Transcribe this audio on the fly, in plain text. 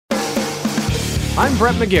I'm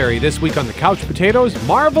Brett McGarry. This week on The Couch Potatoes,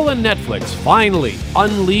 Marvel and Netflix finally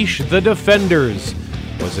unleash the Defenders.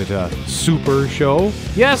 Was it a super show?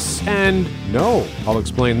 Yes and no. I'll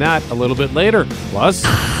explain that a little bit later. Plus,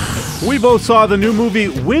 we both saw the new movie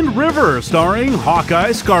Wind River, starring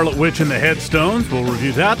Hawkeye, Scarlet Witch, and the Headstones. We'll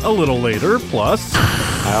review that a little later. Plus,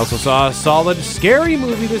 I also saw a solid, scary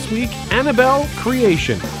movie this week, Annabelle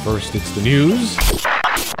Creation. First, it's the news.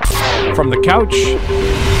 From the couch.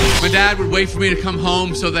 My dad would wait for me to come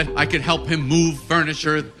home so that I could help him move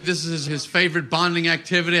furniture. This is his favorite bonding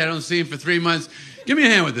activity. I don't see him for 3 months. Give me a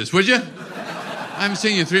hand with this, would you? I haven't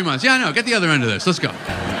seen you in 3 months. Yeah, I know. Get the other end of this. Let's go.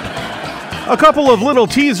 A couple of little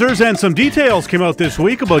teasers and some details came out this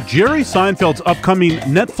week about Jerry Seinfeld's upcoming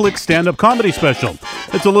Netflix stand-up comedy special.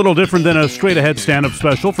 It's a little different than a straight-ahead stand-up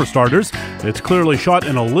special, for starters. It's clearly shot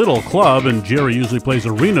in a little club, and Jerry usually plays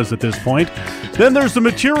arenas at this point. Then there's the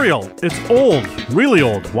material. It's old, really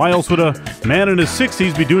old. Why else would a man in his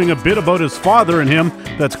 60s be doing a bit about his father and him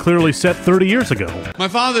that's clearly set 30 years ago? My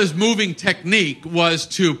father's moving technique was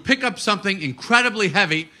to pick up something incredibly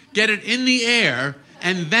heavy, get it in the air,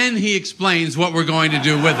 and then he explains what we're going to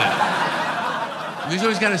do with it. And he's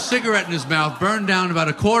always got a cigarette in his mouth, burned down about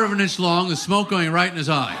 1/4 of an inch long, the smoke going right in his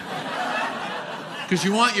eye. Because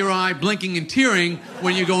you want your eye blinking and tearing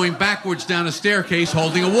when you're going backwards down a staircase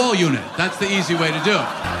holding a wall unit. That's the easy way to do it.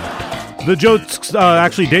 The jokes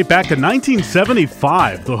actually date back to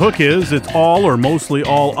 1975. The hook is it's all or mostly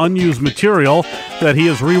all unused material that he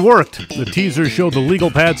has reworked. The teasers show the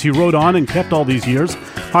legal pads he wrote on and kept all these years,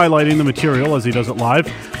 highlighting the material as he does it live.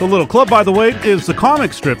 The Little Club, by the way, is the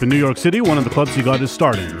comic strip in New York City, one of the clubs he got his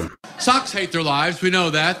start in. Socks hate their lives. We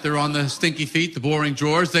know that. They're on the stinky feet, the boring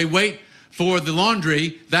drawers. They wait for the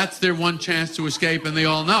laundry. That's their one chance to escape, and they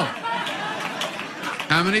all know it.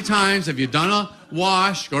 How many times have you done a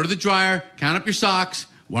wash, go to the dryer, count up your socks,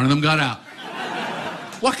 one of them got out?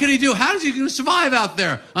 What can he do? How is he going to survive out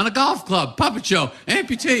there on a golf club, puppet show,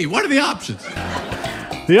 amputee? What are the options?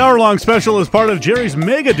 The hour-long special is part of Jerry's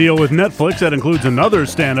mega deal with Netflix that includes another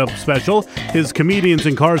stand-up special, his Comedians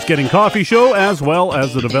in Cars Getting Coffee show, as well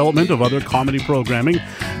as the development of other comedy programming.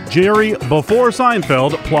 Jerry Before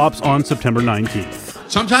Seinfeld plops on September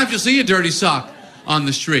 19th. Sometimes you'll see a dirty sock on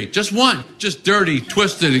the street. Just one. Just dirty,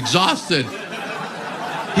 twisted, exhausted.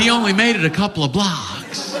 He only made it a couple of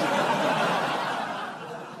blocks.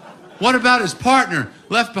 What about his partner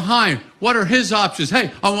left behind? What are his options?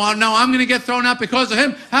 Hey, oh, no, I'm going to get thrown out because of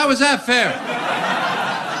him? How is that fair?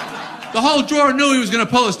 The whole drawer knew he was going to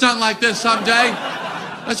pull a stunt like this someday.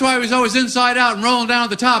 That's why he was always inside out and rolling down at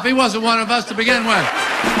the top. He wasn't one of us to begin with.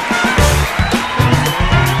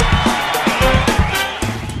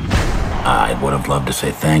 I would have loved to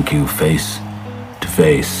say thank you face to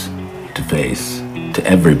face to face to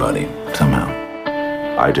everybody somehow.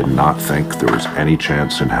 I did not think there was any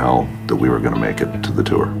chance in hell that we were going to make it to the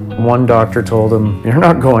tour. One doctor told him, "You're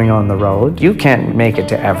not going on the road. You can't make it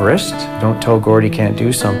to Everest. Don't tell Gord he can't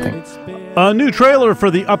do something." A new trailer for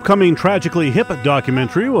the upcoming Tragically Hip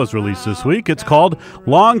documentary was released this week. It's called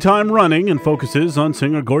Long Time Running and focuses on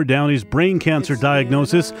singer Gord Downie's brain cancer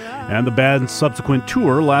diagnosis and the band's subsequent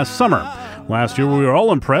tour last summer. Last year, we were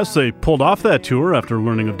all impressed they pulled off that tour after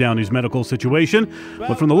learning of Downey's medical situation.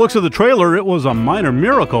 But from the looks of the trailer, it was a minor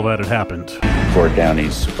miracle that it happened. Gord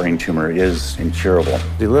Downie's brain tumor is incurable.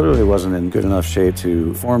 He literally wasn't in good enough shape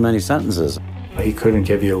to form any sentences. He couldn't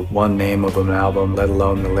give you one name of an album, let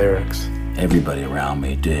alone the lyrics. Everybody around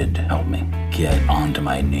me did help me get onto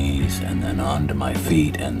my knees and then onto my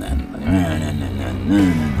feet and then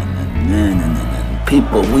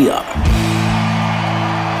people, we are.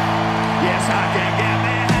 Yes, I can get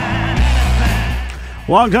behind.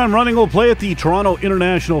 Long Time Running will play at the Toronto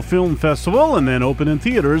International Film Festival and then open in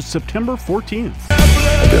theaters September 14th.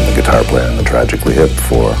 I've been the guitar player in the Tragically Hip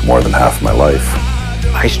for more than half my life.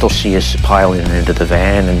 I still see us piling into the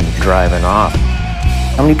van and driving off.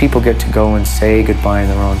 How many people get to go and say goodbye in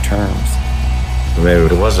their own terms? Maybe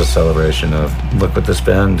it was a celebration of, look what this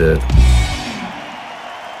band did.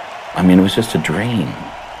 I mean, it was just a dream.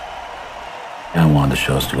 I wanted the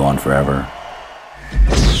shows to go on forever.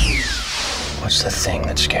 What's the thing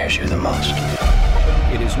that scares you the most?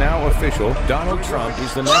 It is now official. Donald Trump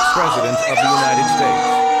is the next president of the United States.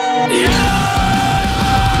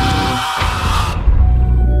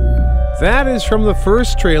 That is from the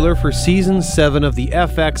first trailer for Season 7 of the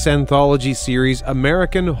FX anthology series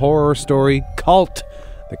American Horror Story Cult.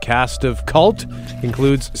 The cast of Cult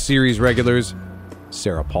includes series regulars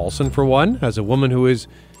Sarah Paulson, for one, as a woman who is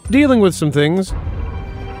dealing with some things.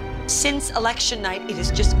 Since election night, it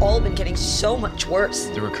has just all been getting so much worse.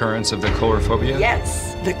 The recurrence of the chlorophobia?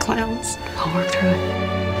 Yes, the clowns. I'll work through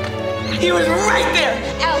it. He was right there.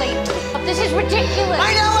 Ellie, this is ridiculous.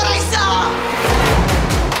 I know what I saw.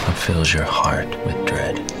 What fills your heart with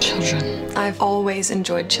dread? Children. I've always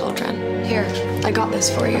enjoyed children. Here, I got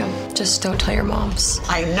this for you. Just don't tell your moms.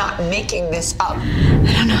 I'm not making this up.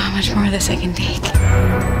 I don't know how much more of this I can take.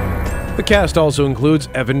 The cast also includes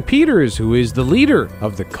Evan Peters, who is the leader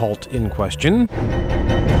of the cult in question.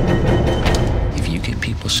 If you get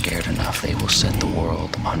people scared enough, they will set the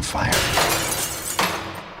world on fire.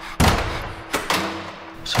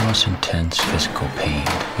 It's the most intense physical pain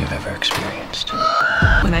you've ever experienced.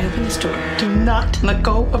 When I open this door, do not let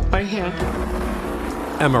go of my hand.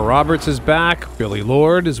 Emma Roberts is back, Billie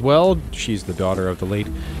Lourd as well. She's the daughter of the late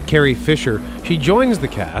Carrie Fisher. She joins the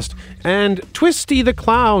cast, and Twisty the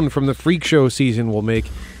Clown from the Freak Show season will make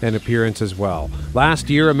an appearance as well. Last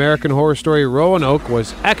year, American Horror Story Roanoke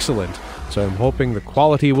was excellent, so I'm hoping the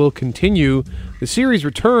quality will continue. The series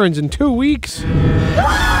returns in 2 weeks.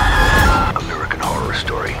 American Horror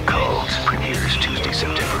Story Cult premieres Tuesday,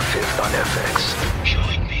 September 5th on FX.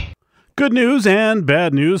 Join me. Good news and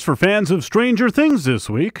bad news for fans of Stranger Things this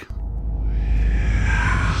week.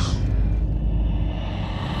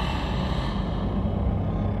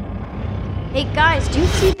 Hey guys, do you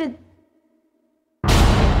see the...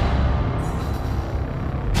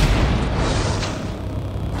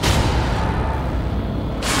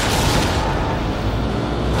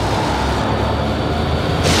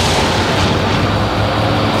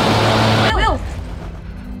 Will!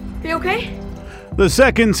 Are you okay? The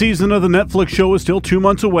second season of the Netflix show is still 2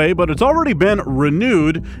 months away, but it's already been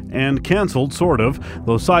renewed and canceled, sort of.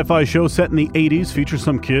 The sci-fi show set in the 80s features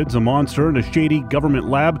some kids, a monster, and a shady government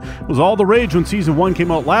lab. It was all the rage when season 1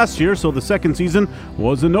 came out last year, so the second season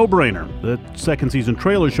was a no-brainer. The second season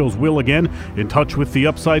trailer shows Will again in touch with the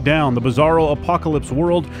Upside Down, the bizarro apocalypse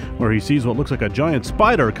world where he sees what looks like a giant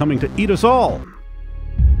spider coming to eat us all.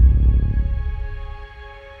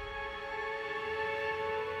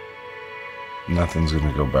 Nothing's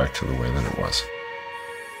gonna go back to the way that it was.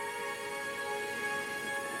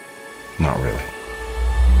 Not really.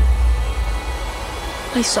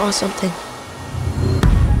 I saw something.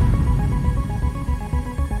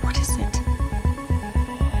 What is it?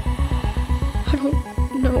 I don't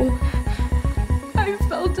know. I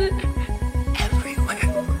felt it everywhere.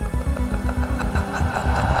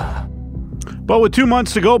 But with 2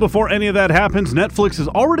 months to go before any of that happens, Netflix has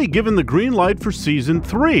already given the green light for season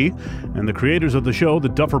 3. And the creators of the show, the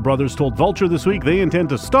Duffer Brothers, told Vulture this week they intend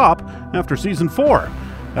to stop after season 4.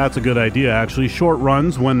 That's a good idea, actually. Short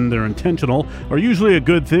runs, when they're intentional, are usually a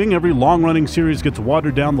good thing. Every long-running series gets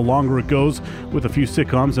watered down the longer it goes, with a few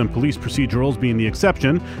sitcoms and police procedurals being the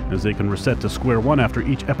exception, as they can reset to square one after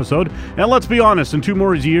each episode. And let's be honest, in 2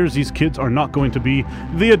 more years, these kids are not going to be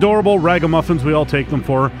the adorable ragamuffins we all take them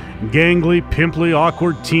for. Gangly, pimply,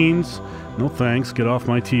 awkward teens. No thanks, get off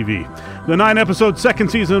my TV. The 9-episode second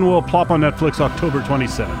season will plop on Netflix October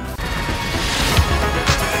 27th.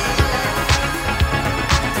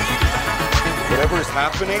 Whatever is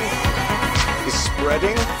happening is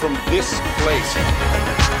spreading from this place.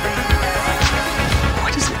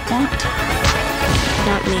 What does it want?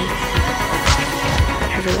 Not me.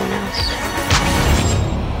 Everyone else.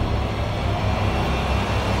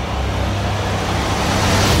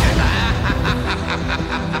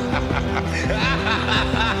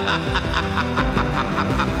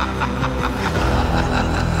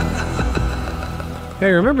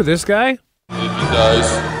 Hey, remember this guy? If he dies,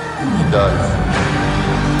 he dies.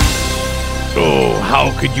 Oh,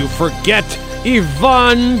 how could you forget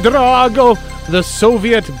Ivan Drago, the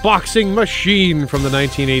Soviet boxing machine from the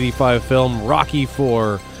 1985 film Rocky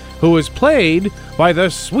IV, who was played by the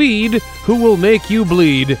Swede who will make you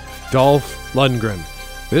bleed, Dolph Lundgren.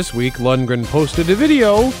 This week, Lundgren posted a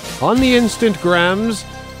video on the Instagrams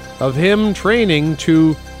of him training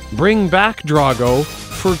to bring back Drago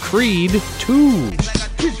for Creed 2.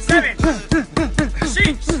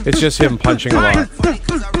 It's just him punching a lot.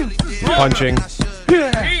 Punching.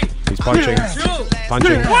 He's punching.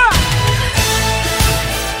 Punching.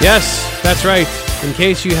 Yes, that's right. In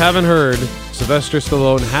case you haven't heard, Sylvester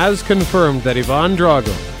Stallone has confirmed that Ivan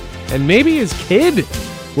Drago, and maybe his kid,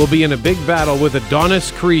 will be in a big battle with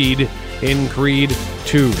Adonis Creed in Creed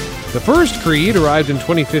 2. The first Creed arrived in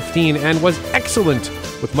 2015 and was excellent,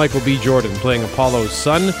 with Michael B. Jordan playing Apollo's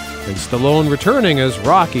son and Stallone returning as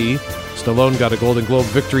Rocky. Stallone got a Golden Globe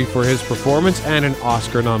victory for his performance and an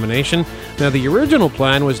Oscar nomination. Now, the original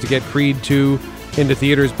plan was to get Creed 2 into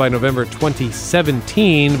theaters by November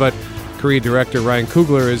 2017, but Creed director Ryan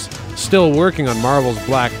Coogler is still working on Marvel's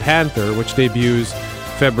Black Panther, which debuts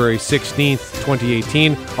February 16th,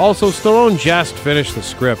 2018. Also, Stallone just finished the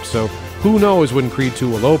script, so Who knows when Creed 2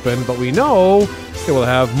 will open, but we know it will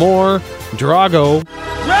have more Drago.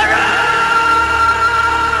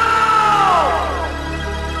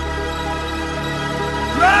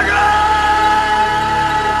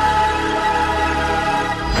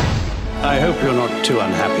 I hope you're not too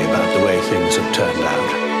unhappy about the way things have turned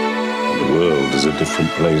out. The world is a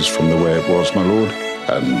different place from the way it was, my lord,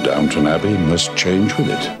 and Downton Abbey must change with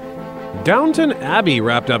it. Downton Abbey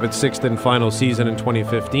wrapped up its 6th and final season in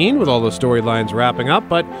 2015, with all the storylines wrapping up,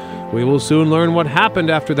 but we will soon learn what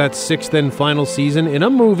happened after that 6th and final season in a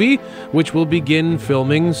movie, which will begin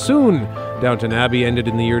filming soon. Downton Abbey ended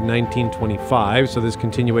in the year 1925, so this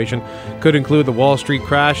continuation could include the Wall Street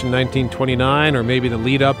crash in 1929, or maybe the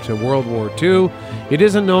lead-up to World War II. It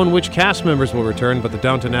isn't known which cast members will return, but the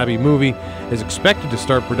Downton Abbey movie is expected to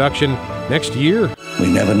start production next year.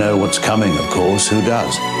 We never know what's coming, of course. Who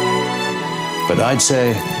does? But I'd say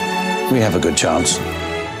we have a good chance.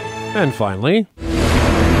 And finally, in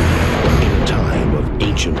a time of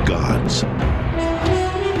ancient gods,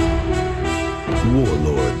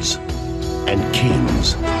 warlords, and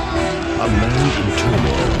kings, a man in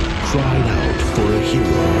turmoil cried out for a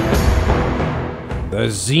hero. the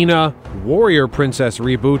Xena Warrior Princess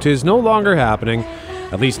reboot is no longer happening,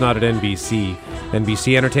 at least not at NBC.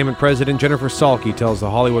 NBC Entertainment President Jennifer Salke tells The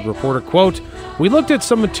Hollywood Reporter, quote, "We looked at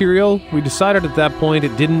some material. We decided at that point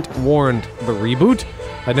it didn't warrant the reboot.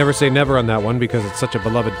 I'd never say never on that one because it's such a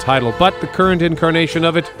beloved title, but the current incarnation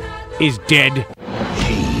of it is dead."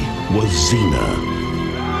 She was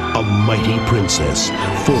Xena, a mighty princess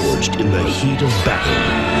forged in the heat of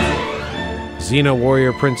battle. Xena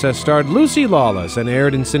Warrior Princess starred Lucy Lawless and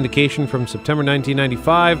aired in syndication from September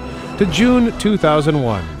 1995 to June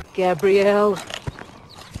 2001. Gabrielle,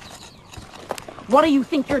 what do you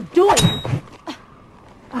think you're doing?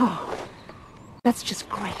 Oh, that's just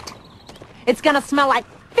great. It's gonna smell like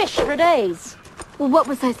fish for days. Well, what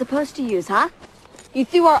was I supposed to use, huh? You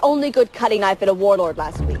threw our only good cutting knife at a warlord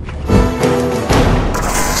last week.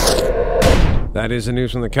 That is the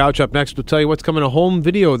news from the couch. Up next, we'll tell you what's coming to home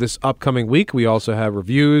video this upcoming week. We also have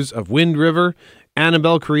reviews of Wind River,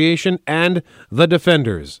 Annabelle Creation, and The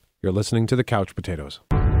Defenders. You're listening to The Couch Potatoes.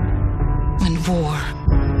 When war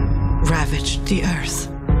ravaged the earth,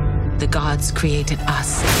 the gods created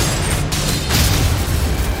us.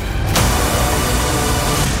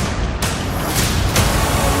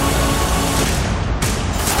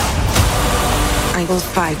 I will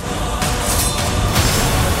fight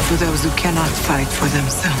for those who cannot fight for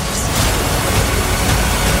themselves.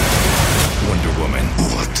 Wonder Woman.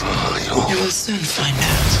 What are you? You will soon find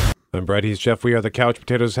out. I'm Brett, he's Jeff. We are The Couch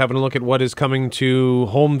Potatoes, having a look at what is coming to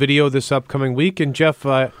home video this upcoming week. And Jeff,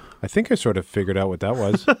 I think I sort of figured out what that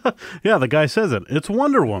was. Yeah, the guy says it. It's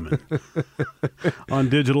Wonder Woman on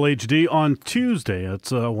digital HD on Tuesday.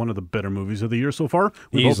 It's one of the better movies of the year so far.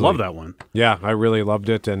 We both love that one. Yeah, I really loved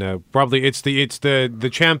it, and probably it's the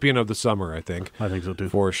champion of the summer. I think so too,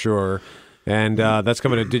 for sure. And that's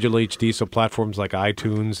coming to digital HD, so platforms like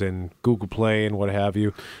iTunes and Google Play and what have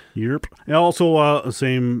you. Yep. And also,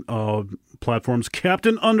 same platforms,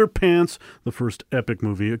 Captain Underpants, the first epic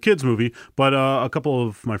movie, a kids movie, but a couple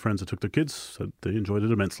of my friends that took their kids said they enjoyed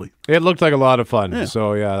it immensely. It looked like a lot of fun. Yeah.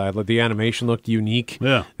 So yeah, the animation looked unique.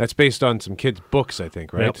 Yeah. That's based on some kids' books, I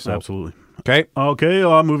think, right? Yep, So, absolutely. Okay.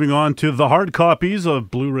 Moving on to the hard copies of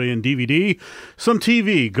Blu-ray and DVD. Some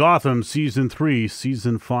TV, Gotham Season 3,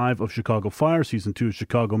 Season 5 of Chicago Fire, Season 2 of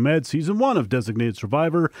Chicago Med, Season 1 of Designated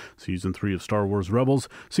Survivor, Season 3 of Star Wars Rebels,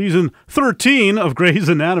 Season 13 of Grey's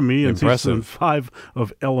Anatomy, and Season 5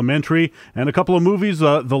 of Elementary, and a couple of movies,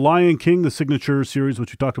 The Lion King, the signature series,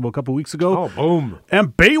 which we talked about a couple weeks ago. Oh, boom.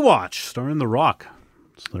 And Baywatch, starring The Rock.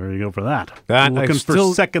 So there you go for that. Looking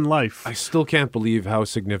for Second Life. I still can't believe how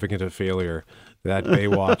significant a failure that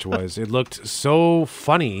Baywatch was. It looked so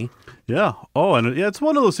funny. Yeah. Oh, and it's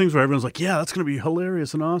one of those things where everyone's like, yeah, that's going to be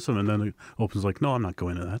hilarious and awesome. And then it opens like, no, I'm not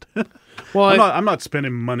going to that. Well, I'm not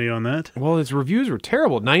spending money on that. Well, its reviews were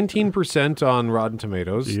terrible. 19% on Rotten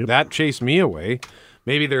Tomatoes. Yep. That chased me away.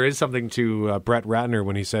 Maybe there is something to Brett Ratner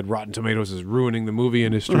when he said Rotten Tomatoes is ruining the movie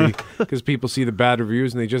industry because people see the bad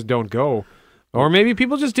reviews and they just don't go. Or maybe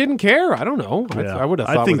people just didn't care. I don't know. Yeah. I would have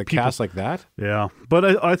thought with a cast like that. Yeah.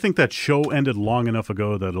 But I think that show ended long enough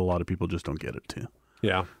ago that a lot of people just don't get it, too.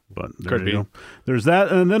 Yeah. But there you go. There's that.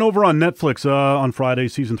 And then over on Netflix on Friday,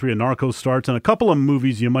 Season 3 of Narcos starts. And a couple of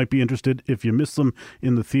movies you might be interested if you missed them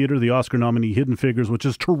in the theater. The Oscar nominee Hidden Figures, which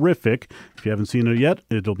is terrific. If you haven't seen it yet,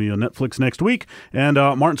 it'll be on Netflix next week. And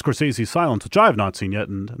Martin Scorsese's Silence, which I have not seen yet.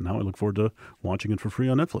 And now I look forward to watching it for free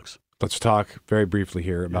on Netflix. Let's talk very briefly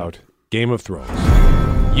here about Game of Thrones.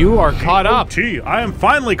 You are caught up. I am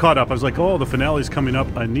finally caught up. I was like, oh, the finale's coming up.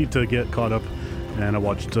 I need to get caught up. And I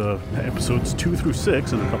watched episodes 2 through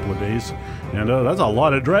 6 in a couple of days. And that's a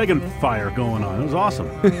lot of dragon fire going on. It was awesome.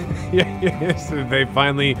 Yes, they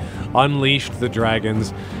finally unleashed the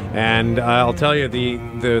dragons. And I'll tell you,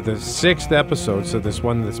 the sixth episode, so this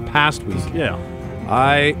one this past week,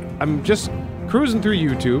 I'm just cruising through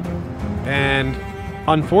YouTube, and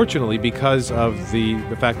unfortunately, because of the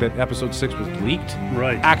fact that episode 6 was leaked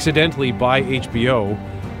accidentally by HBO,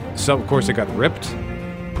 so of course it got ripped,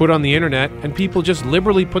 put on the internet, and people just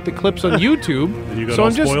liberally put the clips on YouTube. And you got all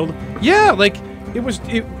spoiled? Yeah, like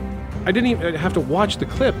I didn't even have to watch the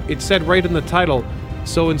clip. It said right in the title,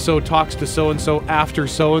 so-and-so talks to so-and-so after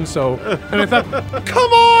so-and-so. And I thought,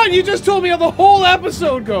 come on, you just told me how the whole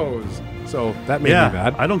episode goes. So that made me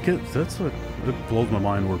mad. I don't get, it blows my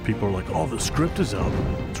mind where people are like, oh, the script is out.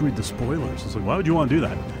 Let's read the spoilers. It's like, why would you want to do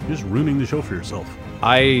that? You're just ruining the show for yourself.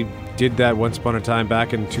 I did that once upon a time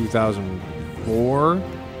back in 2004.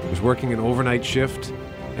 I was working an overnight shift,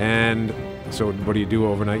 and so what do you do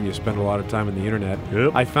overnight? You spend a lot of time on the internet.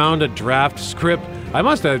 Yep. I found a draft script. I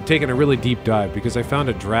must have taken a really deep dive because I found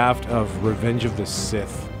a draft of Revenge of the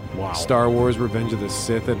Sith. Wow. Star Wars Revenge of the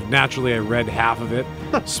Sith, and naturally I read half of it,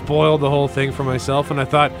 spoiled the whole thing for myself, and I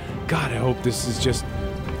thought, God, I hope this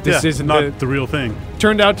isn't not the real thing.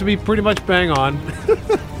 Turned out to be pretty much bang on.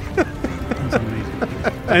 That's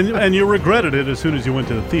amazing. And you regretted it as soon as you went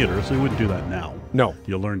to the theater, so you wouldn't do that now. No.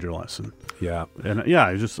 You learned your lesson. Yeah. And yeah,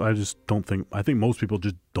 I just don't think, I think most people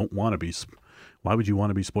just don't want to be, why would you want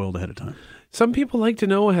to be spoiled ahead of time? Some people like to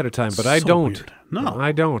know ahead of time, but I don't. Weird. No.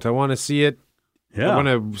 I don't. I want to see it. Yeah. I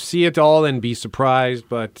want to see it all and be surprised,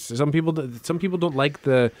 but some people don't like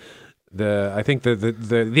the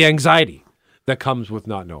anxiety that comes with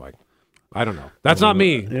not knowing. I don't know. That's not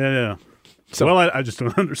me. Yeah. So, well, I just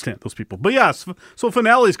don't understand those people. But yes, so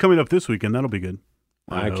finale's coming up this weekend. That'll be good.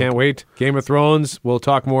 I can't wait. Game of Thrones. We'll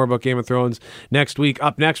talk more about Game of Thrones next week.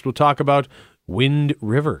 Up next, we'll talk about Wind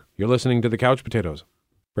River. You're listening to The Couch Potatoes.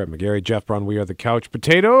 Brett McGarry, Jeff Braun, we are The Couch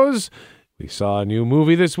Potatoes. We saw a new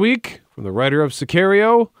movie this week from the writer of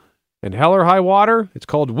Sicario and Hell or High Water. It's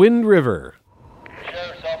called Wind River.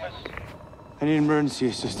 Sheriff's office. I need emergency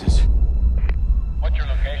assistance. What's your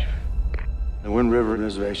location? The Wind River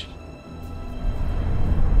Reservation.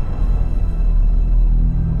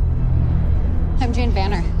 I'm Jane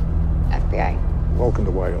Banner, FBI. Welcome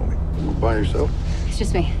to Wyoming. You by yourself? It's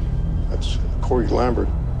just me. That's Corey Lambert.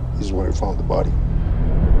 He's the one who found the body.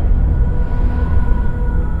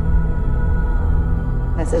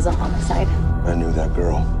 This is a homicide. I knew that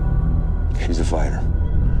girl. She's a fighter.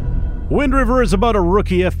 Wind River is about a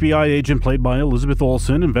rookie FBI agent played by Elizabeth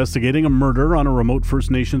Olsen investigating a murder on a remote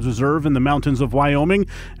First Nations reserve in the mountains of Wyoming.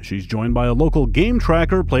 She's joined by a local game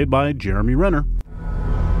tracker played by Jeremy Renner.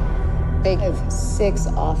 They have 6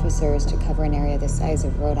 officers to cover an area the size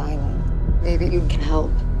of Rhode Island. Maybe you can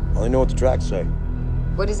help. I only know what the tracks say.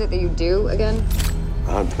 What is it that you do again?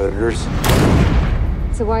 Hunt predators.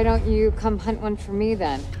 So why don't you come hunt one for me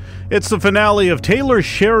then? It's the finale of Taylor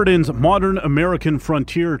Sheridan's Modern American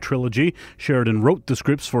Frontier trilogy. Sheridan wrote the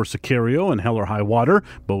scripts for Sicario and Hell or High Water,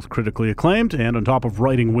 both critically acclaimed, and on top of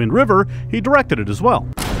writing Wind River, he directed it as well.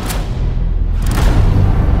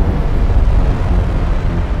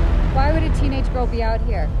 Why would a teenage girl be out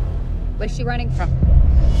here? What's she running from?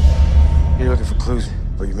 You're looking for clues,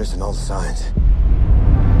 but you're missing all the signs.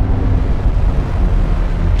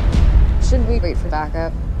 Shouldn't we wait for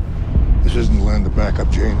backup? This isn't the land of backup,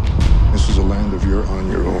 Jane. This is a land of you're on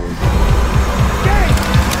your own.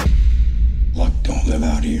 Luck don't live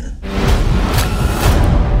out here.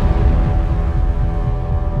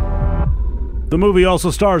 The movie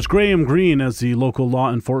also stars Graham Greene as the local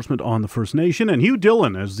law enforcement on the First Nation and Hugh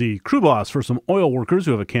Dillon as the crew boss for some oil workers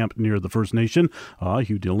who have a camp near the First Nation.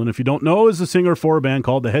 Hugh Dillon, if you don't know, is the singer for a band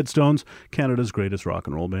called the Headstones, Canada's greatest rock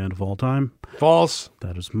and roll band of all time. False.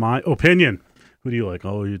 That is my opinion. Who do you like?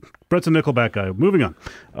 Oh, Brett's a Nickelback guy. Moving on.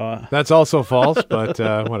 That's also false, but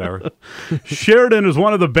whatever. Sheridan is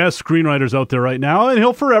one of the best screenwriters out there right now, and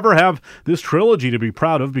he'll forever have this trilogy to be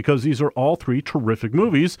proud of because these are all 3 terrific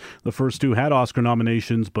movies. The first 2 had Oscar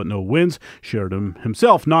nominations, but no wins. Sheridan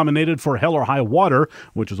himself nominated for Hell or High Water,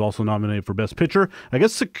 which is also nominated for Best Picture. I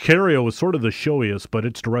guess Sicario was sort of the showiest, but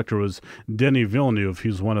its director was Denis Villeneuve.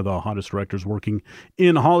 He's one of the hottest directors working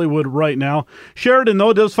in Hollywood right now. Sheridan,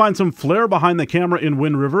 though, does find some flair behind the camera in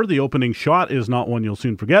Wind River. The opening shot is not one you'll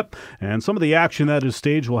soon forget, and some of the action that is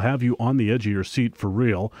staged will have you on the edge of your seat for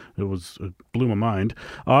real. It blew my mind.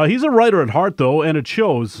 He's a writer at heart, though, and it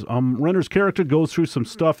shows. Renner's character goes through some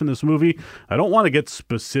stuff in this movie. I don't want to get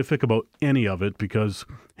specific about any of it because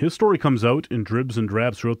his story comes out in dribs and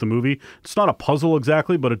drabs throughout the movie. It's not a puzzle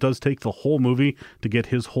exactly, but it does take the whole movie to get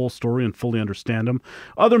his whole story and fully understand him.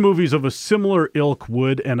 Other movies of a similar ilk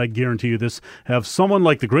would, and I guarantee you this, have someone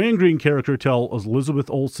like the Graham Greene character tell Elizabeth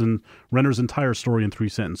Olsen Renner's entire story in 3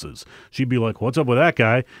 sentences. She'd be like, "What's up with that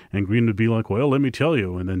guy?" And Greene would be like, "Well, let me tell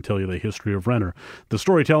you," and then tell you the history of Renner. The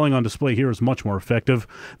storytelling on display here is much more effective.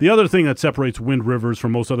 The other thing that separates Wind Rivers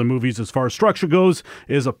from most other movies as far as structure goes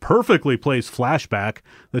is a perfectly placed flashback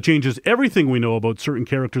that changes everything we know about certain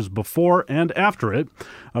characters before and after it.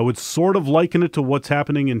 I would sort of liken it to what's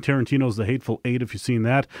happening in Tarantino's The Hateful Eight, if you've seen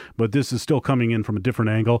that, but this is still coming in from a different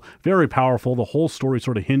angle. Very powerful. The whole story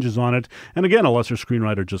sort of hinges on it. And again, a lesser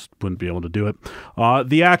screenwriter just wouldn't be able to do it.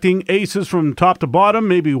 The acting, aces from top to bottom.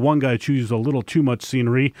 Maybe one guy chooses a little too much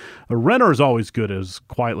scenery. Renner is always good as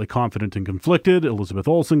quietly confident and conflicted. Elizabeth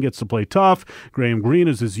Olsen gets to play tough. Graham Greene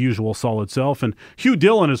is his usual solid self. And Hugh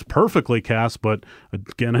Dillon is perfectly cast, but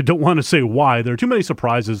again, I don't want to say why. There are too many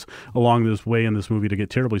surprises along this way in this movie to get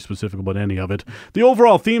terribly specific about any of it. The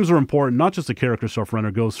overall themes are important, not just the character stuff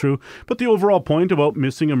Renner goes through, but the overall point about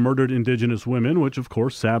missing and murdered Indigenous women, which of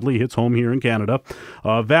course sadly hits home here in Canada.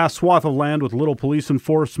 A vast swath of land with little police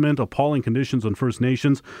enforcement, appalling conditions on First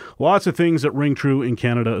Nations. Lots of things that ring true in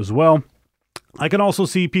Canada as well. I can also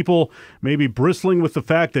see people maybe bristling with the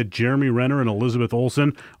fact that Jeremy Renner and Elizabeth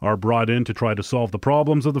Olsen are brought in to try to solve the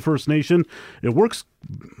problems of the First Nation. It works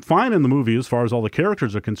fine in the movie as far as all the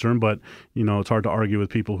characters are concerned, but, you know, it's hard to argue with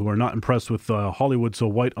people who are not impressed with Hollywood so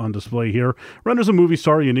white on display here. Renner's a movie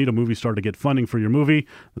star. You need a movie star to get funding for your movie.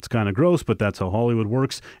 That's kind of gross, but that's how Hollywood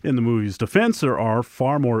works. In the movie's defense, there are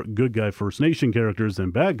far more good guy First Nation characters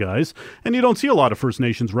than bad guys, and you don't see a lot of First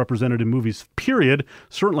Nations represented in movies, period.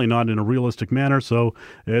 Certainly not in a realistic manner. So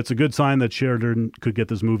it's a good sign that Sheridan could get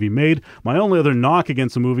this movie made. My only other knock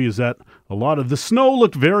against the movie is that a lot of the snow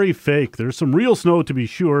looked very fake. There's some real snow to be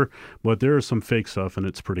sure, but there is some fake stuff, and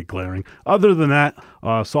it's pretty glaring. Other than that,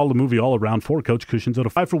 solid movie all around. 4 couch cushions out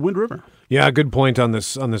of 5 for Wind River. Yeah, good point on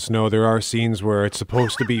this. On the snow, there are scenes where it's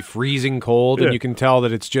supposed to be freezing cold, and you can tell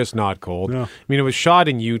that it's just not cold. Yeah. I mean, it was shot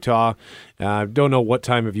in Utah. Don't know what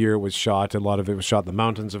time of year it was shot. A lot of it was shot in the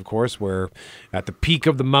mountains, of course, where at the peak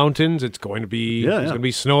of the mountains, it's going to be there's going to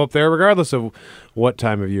be snow up there, regardless of what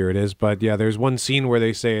time of year it is. But yeah, there's one scene where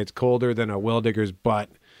they say it's colder than a well digger's butt.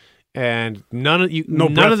 And none of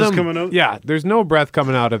them is coming out. Yeah, there's no breath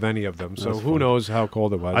coming out of any of them. So who knows how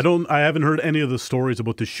cold it was? I haven't heard any of the stories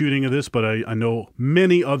about the shooting of this, but I know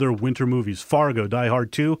many other winter movies. Fargo, Die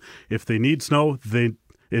Hard 2. If they need snow,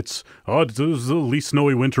 it was the least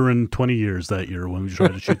snowy winter in 20 years that year when we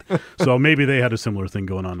tried to shoot. So maybe they had a similar thing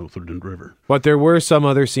going on with Wind River. But there were some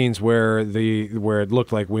other scenes where it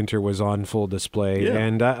looked like winter was on full display,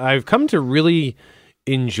 and I've come to really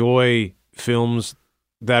enjoy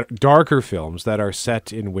darker films that are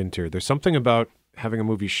set in winter. There's something about having a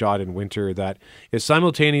movie shot in winter that is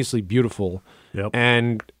simultaneously beautiful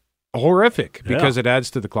and horrific, because it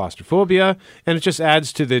adds to the claustrophobia and it just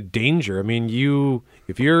adds to the danger. I mean,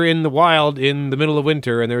 if you're in the wild in the middle of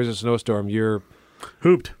winter and there's a snowstorm, you're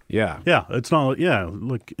hooped. Yeah. Yeah. It's not,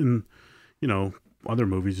 like in, other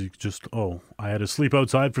movies, you just, I had to sleep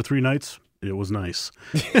outside for 3 nights. It was nice.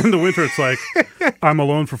 In the winter, it's like, I'm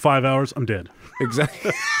alone for 5 hours. I'm dead.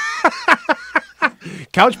 Exactly.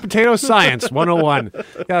 Couch potato science 101.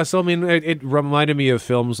 Yeah, so I mean, it reminded me of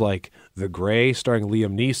films like The Grey, starring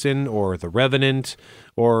Liam Neeson, or The Revenant,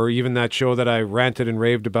 or even that show that I ranted and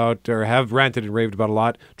raved about, or have ranted and raved about a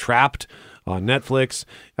lot, Trapped, on Netflix.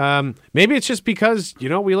 Maybe it's just because,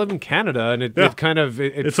 we live in Canada, and it kind of...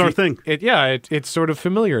 it's our thing. It's sort of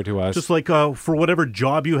familiar to us. Just like for whatever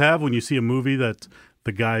job you have, when you see a movie that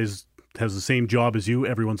the guys has the same job as you,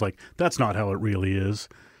 everyone's like, that's not how it really is.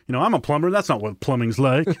 I'm a plumber. That's not what plumbing's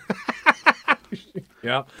like.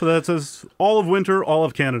 Yeah. So that says all of winter, all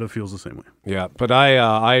of Canada feels the same way. Yeah, but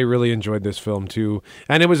I really enjoyed this film too.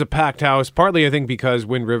 And it was a packed house, partly I think because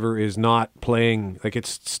Wind River is not playing,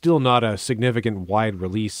 it's still not a significant wide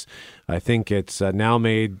release. I think it's now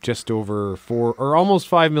made just over almost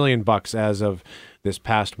 $5 million as of this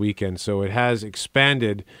past weekend. So it has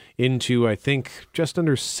expanded into, I think, just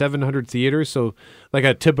under 700 theaters. So like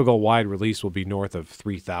a typical wide release will be north of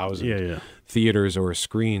 3,000 theaters or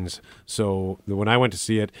screens. So when I went to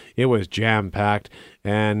see it, it was jam-packed.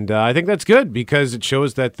 And I think that's good because it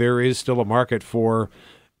shows that there is still a market for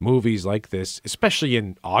movies like this, especially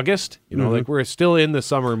in August. Like we're still in the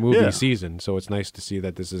summer movie season. So it's nice to see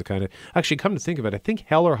that this is actually, come to think of it, I think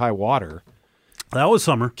Hell or High Water, that was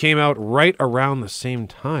summer, came out right around the same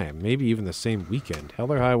time, maybe even the same weekend.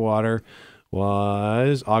 Hell or High Water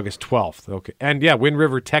was August 12th. Okay. And yeah, Wind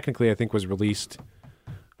River technically I think was released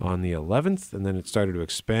on the 11th, and then it started to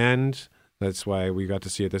expand. That's why we got to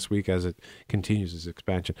see it this week as it continues its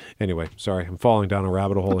expansion. Anyway, sorry, I'm falling down a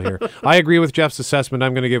rabbit hole here. I agree with Jeff's assessment.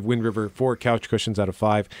 I'm going to give Wind River 4 couch cushions out of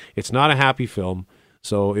 5. It's not a happy film.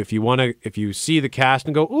 So if you see the cast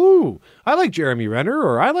and go, ooh, I like Jeremy Renner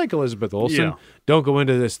or I like Elizabeth Olsen, don't go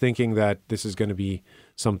into this thinking that this is going to be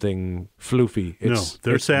something floofy. It's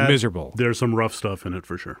sad. Miserable. There's some rough stuff in it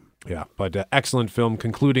for sure. Yeah, but excellent film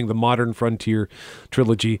concluding the Modern Frontier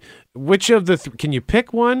trilogy. Which of the can you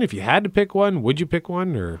pick one? If you had to pick one, would you pick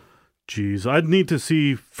one? Or Geez, I'd need to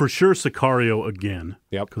see for sure Sicario again.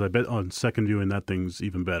 Yep. Because I bet on second viewing that thing's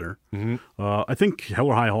even better. Mm-hmm. I think Hell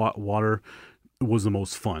or High Water was the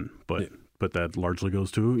most fun, but that largely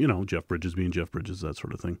goes to, Jeff Bridges being Jeff Bridges, that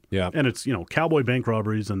sort of thing. Yeah. And it's, cowboy bank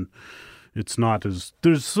robberies, and it's not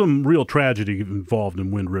there's some real tragedy involved in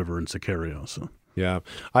Wind River and Sicario, so. Yeah.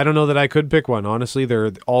 I don't know that I could pick one. Honestly,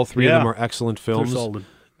 all three of them are excellent films. They're solid.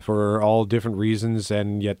 For all different reasons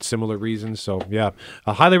and yet similar reasons. So, yeah,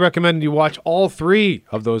 I highly recommend you watch all 3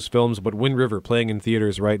 of those films, but Wind River playing in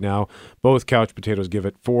theaters right now. Both Couch Potatoes give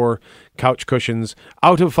it 4 couch cushions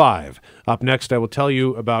out of 5. Up next, I will tell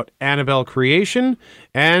you about Annabelle Creation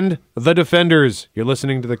and The Defenders. You're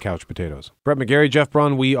listening to The Couch Potatoes. Brett McGarry, Jeff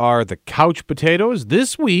Braun, we are The Couch Potatoes.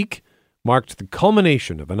 This week marked the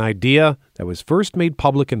culmination of an idea that was first made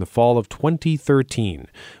public in the fall of 2013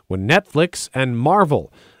 when Netflix and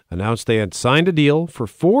Marvel announced they had signed a deal for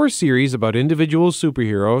 4 series about individual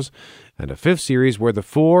superheroes and a 5th series where the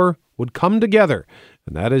 4 would come together.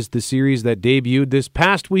 And that is the series that debuted this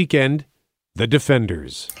past weekend, The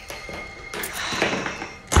Defenders.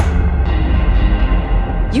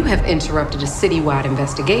 You have interrupted a citywide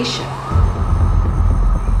investigation.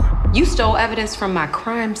 You stole evidence from my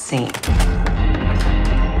crime scene.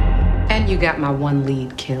 And you got my one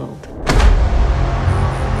lead killed.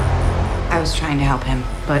 I was trying to help him,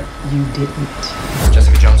 but you didn't.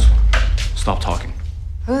 Jessica Jones, stop talking.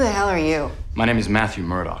 Who the hell are you? My name is Matthew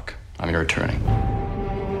Murdoch. I'm your attorney.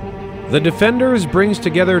 The Defenders brings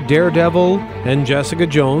together Daredevil and Jessica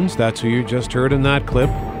Jones. That's who you just heard in that clip.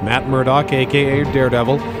 Matt Murdock, a.k.a.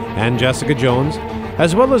 Daredevil, and Jessica Jones,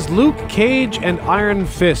 as well as Luke Cage and Iron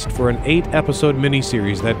Fist for an 8-episode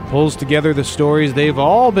miniseries that pulls together the stories they've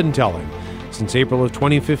all been telling since April of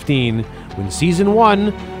 2015 when Season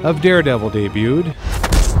 1 of Daredevil debuted.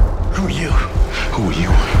 Who are you? Who are you?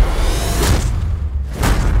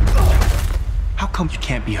 How come you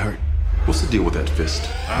can't be hurt? What's the deal with that fist?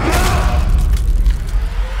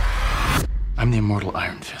 I'm the immortal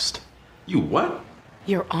Iron Fist. You what?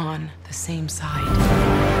 You're on the same side.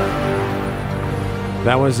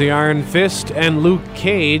 That was the Iron Fist and Luke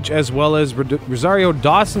Cage, as well as Rosario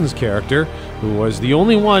Dawson's character, who was the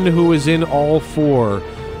only one who was in all 4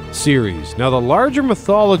 series. Now, the larger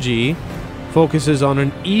mythology focuses on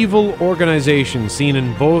an evil organization seen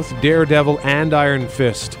in both Daredevil and Iron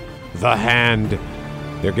Fist, the Hand.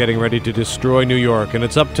 They're getting ready to destroy New York, and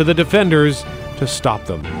it's up to the Defenders to stop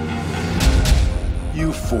them.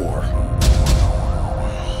 You 4.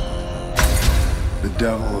 The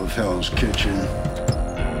devil of Hell's Kitchen.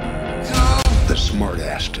 The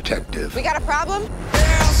smart-ass detective. We got a problem?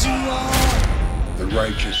 The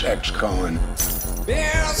righteous ex-con.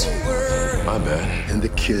 My bad. And the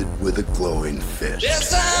kid with a glowing fist.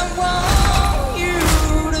 Yes, I want you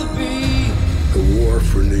to be. The war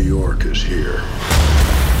for New York is here.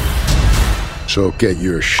 So get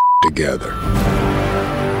your shit together.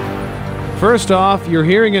 First off, you're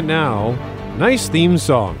hearing it now. Nice theme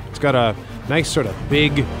song. It's got a nice sort of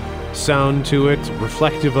big sound to it,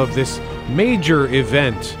 reflective of this major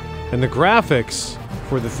event. And the graphics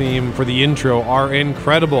for the theme, for the intro, are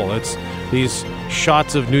incredible. It's these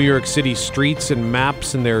shots of New York City streets and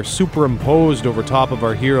maps, and they're superimposed over top of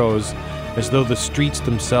our heroes as though the streets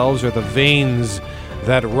themselves are the veins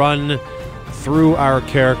that run through our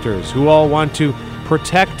characters, who all want to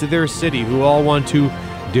protect their city, who all want to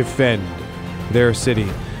defend their city.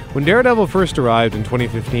 When Daredevil first arrived in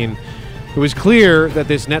 2015, it was clear that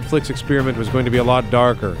this Netflix experiment was going to be a lot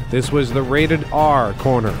darker. This was the rated R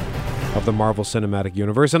corner of the Marvel Cinematic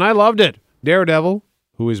Universe, and I loved it. Daredevil,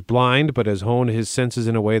 who is blind but has honed his senses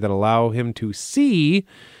in a way that allow him to see,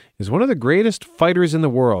 is one of the greatest fighters in the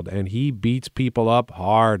world, and he beats people up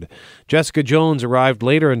hard. Jessica Jones arrived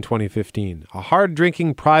later in 2015, a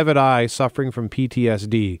hard-drinking private eye suffering from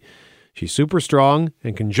PTSD. She's super strong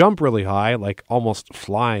and can jump really high, like almost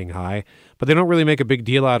flying high, but they don't really make a big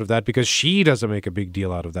deal out of that because she doesn't make a big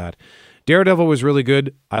deal out of that. Daredevil was really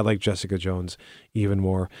good. I like Jessica Jones even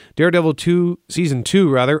more. Daredevil 2, Season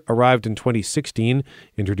 2, arrived in 2016,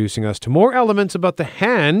 introducing us to more elements about the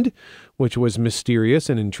Hand, which was mysterious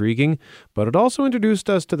and intriguing, but it also introduced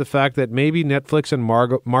us to the fact that maybe Netflix and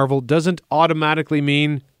Marvel doesn't automatically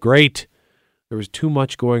mean great. There was too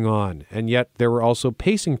much going on, and yet there were also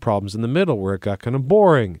pacing problems in the middle where it got kind of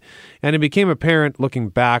boring. And it became apparent looking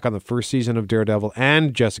back on the first season of Daredevil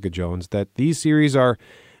and Jessica Jones that these series are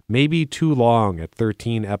maybe too long at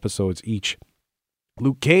 13 episodes each.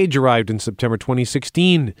 Luke Cage arrived in September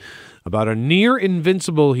 2016, about a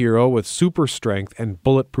near-invincible hero with super strength and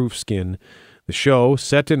bulletproof skin. The show,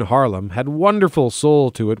 set in Harlem, had wonderful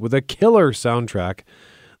soul to it with a killer soundtrack.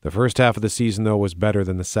 The first half of the season, though, was better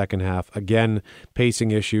than the second half. Again, pacing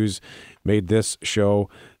issues made this show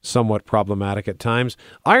somewhat problematic at times.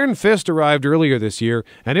 Iron Fist arrived earlier this year,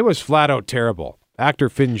 and it was flat-out terrible. Actor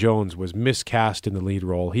Finn Jones was miscast in the lead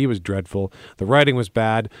role. He was dreadful. The writing was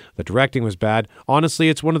bad. The directing was bad. Honestly,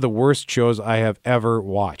 it's one of the worst shows I have ever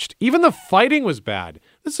watched. Even the fighting was bad.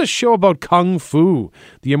 This is a show about kung fu.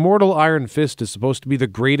 The immortal Iron Fist is supposed to be the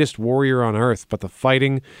greatest warrior on earth, but the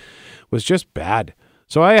fighting was just bad.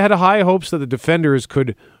 So I had high hopes that the Defenders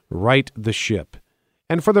could right the ship.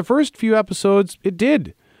 And for the first few episodes, it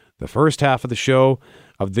did. The first half of the show,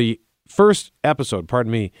 of the first episode,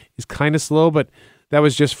 is kind of slow, but that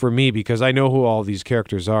was just for me because I know who all these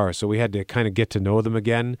characters are, so we had to kind of get to know them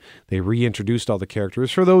again. They reintroduced all the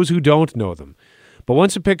characters for those who don't know them. But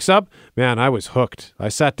once it picks up, man, I was hooked. I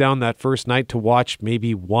sat down that first night to watch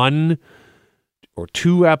maybe 1 or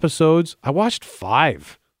 2 episodes. I watched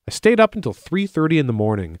 5. I stayed up until 3:30 in the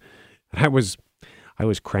morning, and I was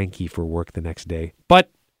cranky for work the next day.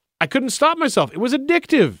 But I couldn't stop myself. It was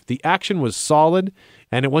addictive. The action was solid,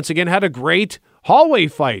 and it once again had a great hallway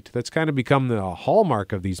fight. That's kind of become the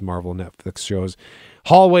hallmark of these Marvel Netflix shows.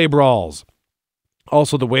 Hallway brawls.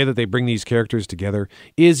 Also, the way that they bring these characters together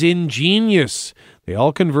is ingenious. They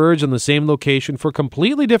all converge on the same location for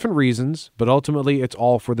completely different reasons, but ultimately it's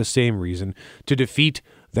all for the same reason, to defeat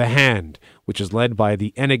the Hand, which is led by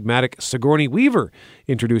the enigmatic Sigourney Weaver,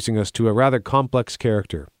 introducing us to a rather complex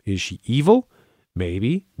character. Is she evil?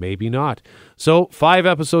 Maybe, maybe not. So, 5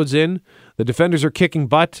 episodes in, the Defenders are kicking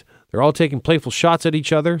butt. They're all taking playful shots at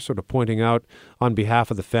each other, sort of pointing out on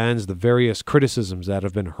behalf of the fans the various criticisms that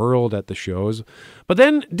have been hurled at the shows. But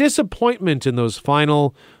then disappointment in those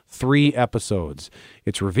final 3 episodes.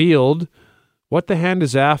 It's revealed what the Hand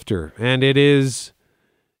is after, and it's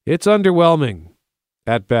underwhelming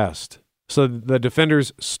at best. So the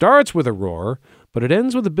Defenders starts with a roar, but it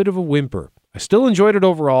ends with a bit of a whimper. I still enjoyed it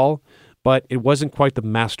overall, but it wasn't quite the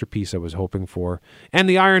masterpiece I was hoping for. And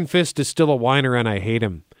the Iron Fist is still a whiner, and I hate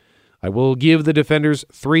him. I will give the Defenders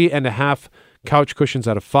 3.5 couch cushions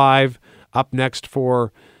out of 5. Up next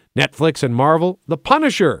for Netflix and Marvel, The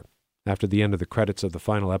Punisher. After the end of the credits of the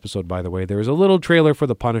final episode, by the way, there is a little trailer for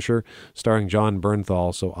The Punisher starring Jon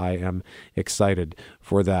Bernthal, so I am excited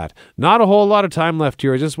for that. Not a whole lot of time left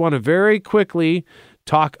here. I just want to very quickly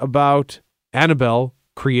talk about Annabelle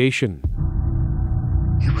Creation.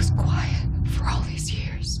 It was quiet for all these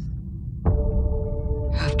years.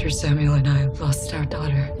 After Samuel and I lost our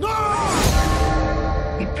daughter,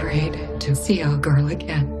 we prayed to see our girl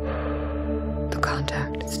again. The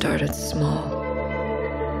contact started small,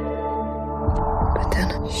 but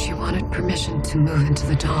then she wanted permission to move into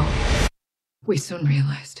the doll. We soon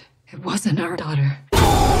realized it wasn't our daughter,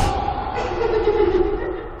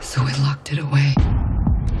 so we locked it away.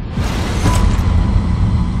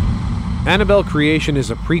 Annabelle Creation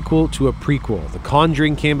is a prequel to a prequel. The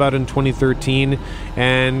Conjuring came out in 2013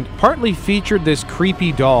 and partly featured this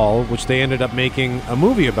creepy doll, which they ended up making a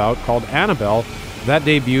movie about called Annabelle. That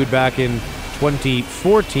debuted back in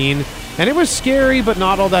 2014, and it was scary, but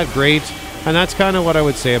not all that great. And that's kind of what I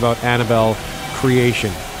would say about Annabelle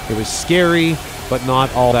Creation. It was scary, but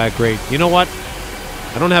not all that great. You know what?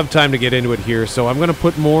 I don't have time to get into it here, so I'm going to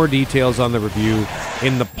put more details on the review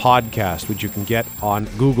in the podcast, which you can get on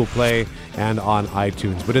Google Play and on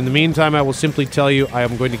iTunes. But in the meantime, I will simply tell you I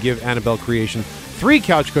am going to give Annabelle Creation 3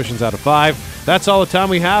 couch cushions out of 5. That's all the time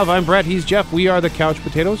we have. I'm Brett. He's Jeff. We are the Couch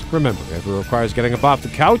Potatoes. Remember, if it requires getting up off the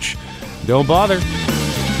couch, don't bother.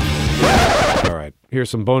 All right, here's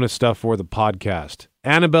some bonus stuff for the podcast.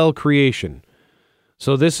 Annabelle Creation.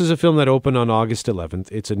 So this is a film that opened on August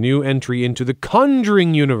 11th. It's a new entry into the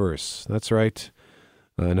Conjuring universe. That's right.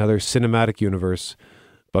 Another cinematic universe.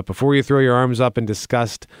 But before you throw your arms up in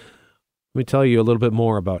disgust, let me tell you a little bit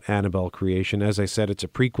more about Annabelle Creation. As I said, it's a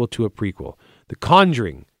prequel to a prequel. The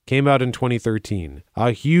Conjuring came out in 2013.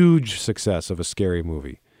 A huge success of a scary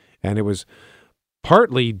movie. And it was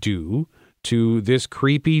partly due to this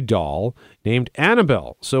creepy doll named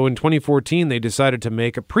Annabelle. So in 2014, they decided to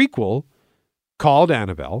make a prequel called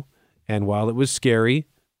Annabelle. And while it was scary,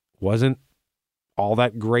 wasn't all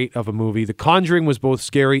that great of a movie. The Conjuring was both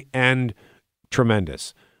scary and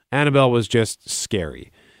tremendous. Annabelle was just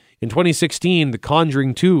scary. In 2016, The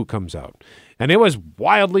Conjuring 2 comes out. And it was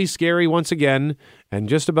wildly scary once again, and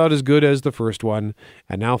just about as good as the first one.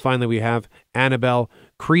 And now finally we have Annabelle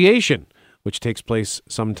Creation, which takes place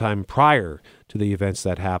sometime prior to the events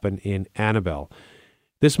that happen in Annabelle.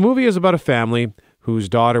 This movie is about a family whose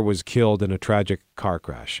daughter was killed in a tragic car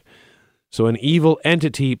crash. So an evil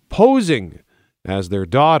entity posing as their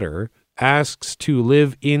daughter asks to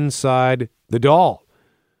live inside the doll.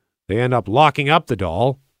 They end up locking up the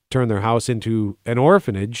doll, turn their house into an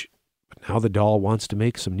orphanage, but now the doll wants to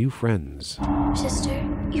make some new friends. Sister,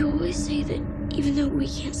 you always say that even though we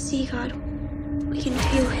can't see God, we can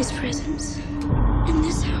feel his presence. In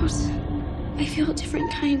this house, I feel a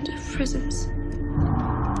different kind of presence.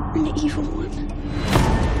 An evil one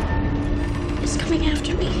is coming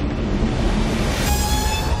after me.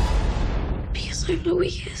 Because I'm the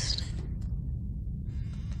weakest.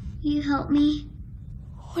 You help me?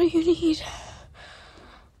 What do you need?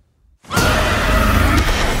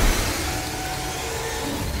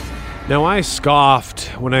 Now, I scoffed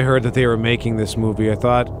when I heard that they were making this movie. I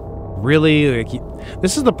thought, really?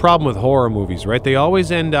 This is the problem with horror movies, right? They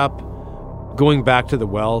always end up going back to the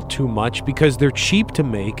well too much because they're cheap to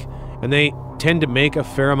make and they tend to make a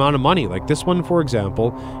fair amount of money. Like this one, for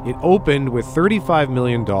example, it opened with $35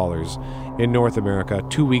 million in North America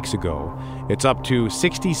 2 weeks ago. It's up to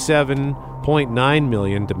 $67.9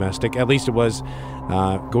 million domestic, at least it was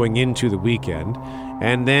going into the weekend.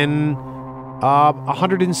 And then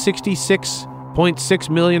 $166.6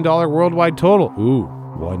 million worldwide total. Ooh,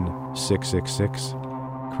 1666.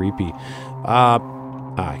 Creepy.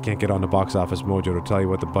 I can't get on the Box Office Mojo to tell you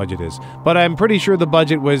what the budget is, but I'm pretty sure the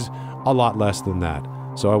budget was a lot less than that.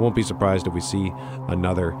 So I won't be surprised if we see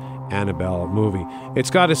another Annabelle movie.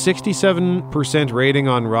 It's got a 67% rating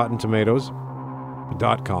on Rotten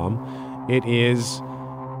Tomatoes.com.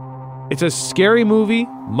 It's a scary movie,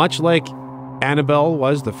 much like Annabelle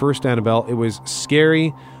was, the first Annabelle. It was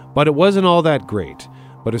scary, but it wasn't all that great.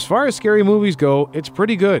 But as far as scary movies go, it's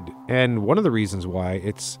pretty good. And one of the reasons why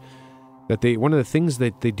one of the things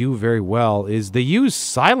that they do very well is they use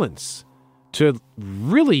silence to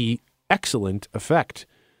really excellent effect.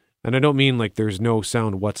 And I don't mean like there's no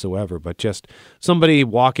sound whatsoever, but just somebody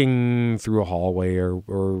walking through a hallway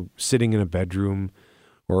or sitting in a bedroom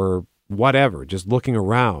or whatever, just looking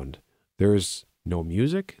around. There's no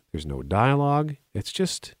music, there's no dialogue, it's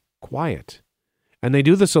just quiet. And they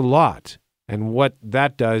do this a lot. And what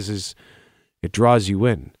that does is it draws you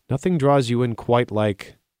in. Nothing draws you in quite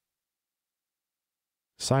like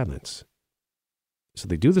silence. So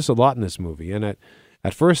they do this a lot in this movie. And at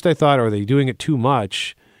first I thought, are they doing it too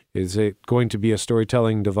much? Is it going to be a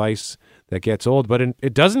storytelling device that gets old? But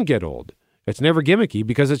it doesn't get old. It's never gimmicky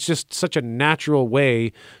because it's just such a natural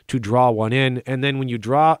way to draw one in. And then when you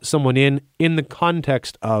draw someone in the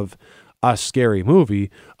context of a scary movie,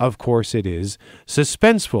 of course it is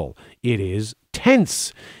suspenseful. It is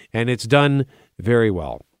tense. And it's done very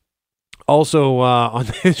well. Also, on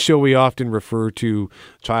this show, we often refer to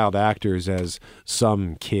child actors as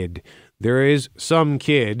some kid. There is some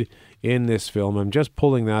kid in this film. I'm just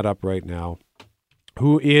pulling that up right now,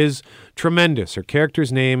 who is tremendous. Her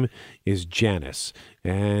character's name is Janice,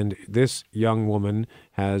 and this young woman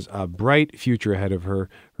has a bright future ahead of her.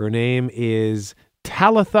 Her name is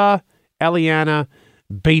Talitha Eliana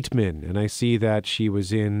Bateman, and I see that she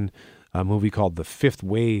was in a movie called The Fifth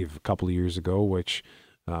Wave a couple of years ago, which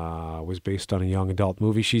was based on a young adult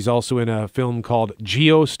movie. She's also in a film called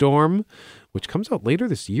Geostorm, which comes out later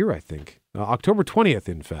this year, I think. October 20th,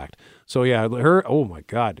 in fact. So yeah, oh my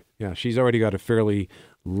God. Yeah, she's already got a fairly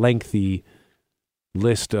lengthy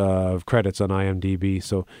list of credits on IMDb.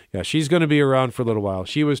 So yeah, she's going to be around for a little while.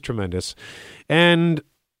 She was tremendous. And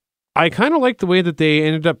I kind of like the way that they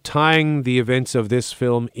ended up tying the events of this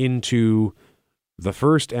film into the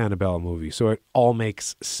first Annabelle movie. So it all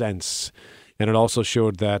makes sense. And it also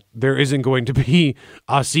showed that there isn't going to be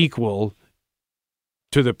a sequel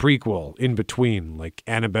to the prequel in between, like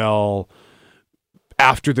Annabelle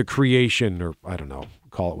after the creation, or I don't know,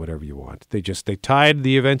 call it whatever you want. They tied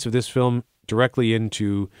the events of this film directly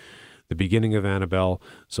into the beginning of Annabelle,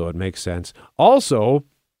 so it makes sense. Also,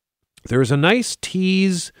 there's a nice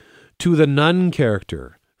tease to the nun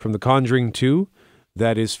character from The Conjuring 2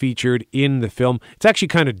 that is featured in the film. It's actually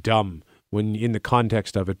kind of dumb when in the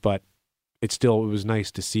context of it, but it was nice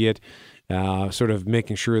to see it. Sort of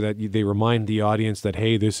making sure that they remind the audience that,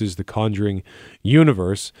 hey, this is the Conjuring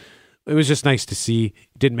universe. It was just nice to see.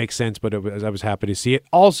 It didn't make sense, but I was happy to see it.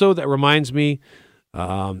 Also, that reminds me,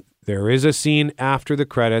 there is a scene after the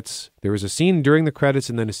credits. There was a scene during the credits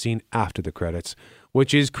and then a scene after the credits,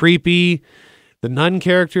 which is creepy. The nun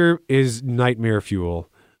character is nightmare fuel.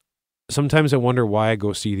 Sometimes I wonder why I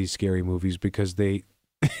go see these scary movies, because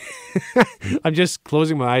I'm just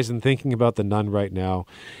closing my eyes and thinking about the nun right now.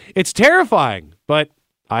 It's terrifying, but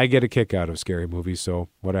I get a kick out of scary movies, so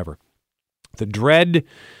whatever. The dread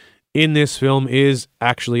in this film is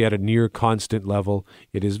actually at a near constant level.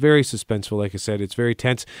 It is very suspenseful, like I said. It's very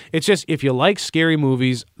tense. It's just, if you like scary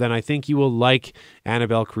movies, then I think you will like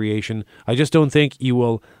Annabelle Creation. I just don't think you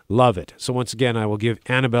will love it. So once again, I will give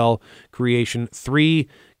Annabelle Creation 3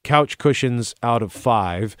 couch cushions out of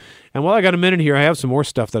 5. And while I got a minute here, I have some more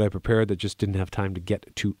stuff that I prepared that just didn't have time to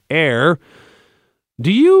get to air.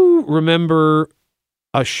 Do you remember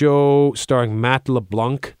a show starring Matt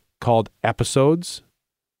LeBlanc called Episodes?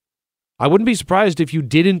 I wouldn't be surprised if you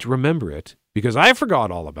didn't remember it, because I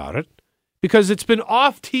forgot all about it, because it's been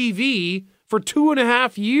off TV for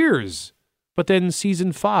 2.5 years. But then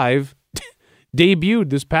season 5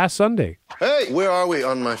 debuted this past Sunday. Hey, where are we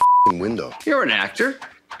on my window? You're an actor.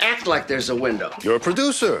 Act like there's a window. You're a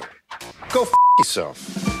producer. Go yourself.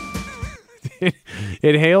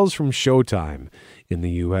 It hails from Showtime in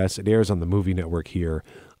the U.S. It airs on the Movie Network here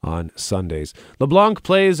on Sundays. LeBlanc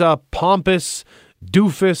plays a pompous,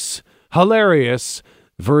 doofus, hilarious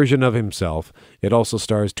version of himself. It also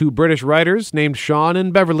stars 2 British writers named Sean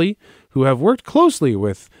and Beverly, who have worked closely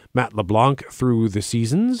with Matt LeBlanc through the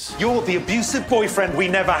seasons. You're the abusive boyfriend we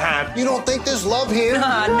never had. You don't think there's love here?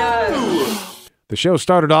 No. The show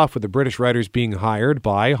started off with the British writers being hired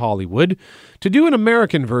by Hollywood to do an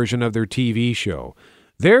American version of their TV show.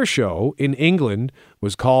 Their show in England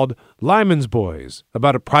was called Lyman's Boys,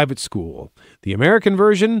 about a private school. The American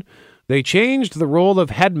version, they changed the role of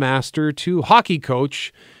headmaster to hockey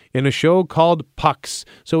coach in a show called Pucks.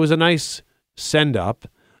 So it was a nice send-up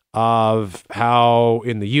of how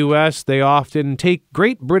in the U.S. they often take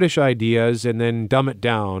great British ideas and then dumb it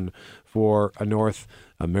down for a North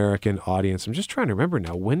American audience. I'm just trying to remember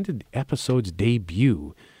now, when did Episodes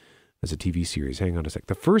debut as a TV series? Hang on a sec.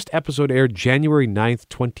 The first episode aired January 9th,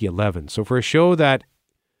 2011. So for a show that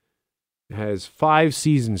has 5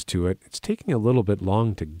 seasons to it, it's taking a little bit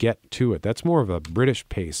long to get to it. That's more of a British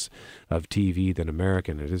pace of TV than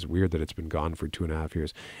American. It is weird that it's been gone for 2.5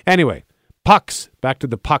 years. Anyway, Pucks, back to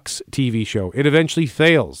the Pucks TV show. It eventually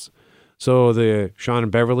fails. So the Sean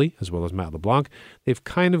and Beverly, as well as Matt LeBlanc, they've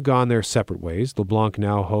kind of gone their separate ways. LeBlanc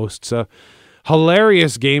now hosts a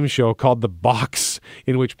hilarious game show called The Box,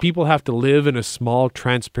 in which people have to live in a small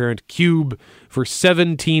transparent cube for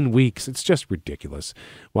 17 weeks. It's just ridiculous.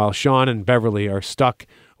 While Sean and Beverly are stuck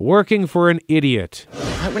working for an idiot. I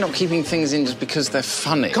hope we're not keeping things in just because they're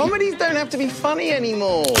funny. Comedies don't have to be funny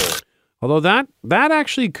anymore. Although that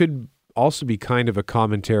actually could also be kind of a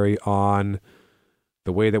commentary on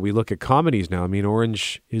the way that we look at comedies now. I mean,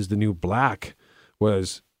 Orange is the New Black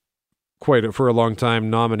was for a long time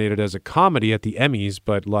nominated as a comedy at the Emmys,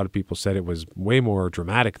 but a lot of people said it was way more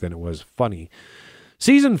dramatic than it was funny.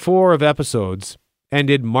 Season 4 of Episodes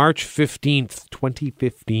ended March 15th,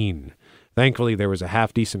 2015. Thankfully, there was a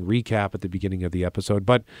half-decent recap at the beginning of the episode,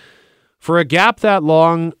 but for a gap that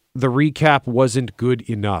long, the recap wasn't good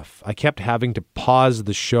enough. I kept having to pause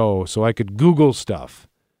the show so I could Google stuff.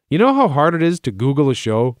 You know how hard it is to Google a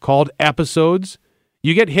show called Episodes?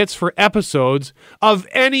 You get hits for episodes of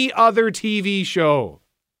any other TV show.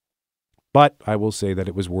 But I will say that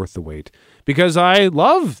it was worth the wait, because I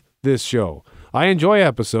love this show. I enjoy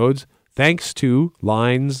Episodes thanks to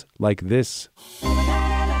lines like this.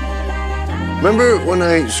 Remember when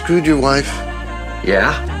I screwed your wife?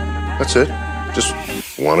 Yeah? That's it.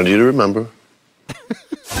 Just wanted you to remember.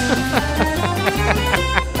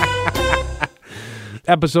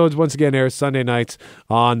 Episodes once again airs Sunday nights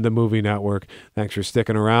on the Movie Network. Thanks for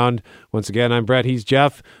sticking around. Once again, I'm Brett. He's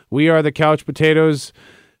Jeff. We are the Couch Potatoes.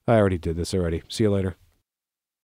 I already did this already. See you later.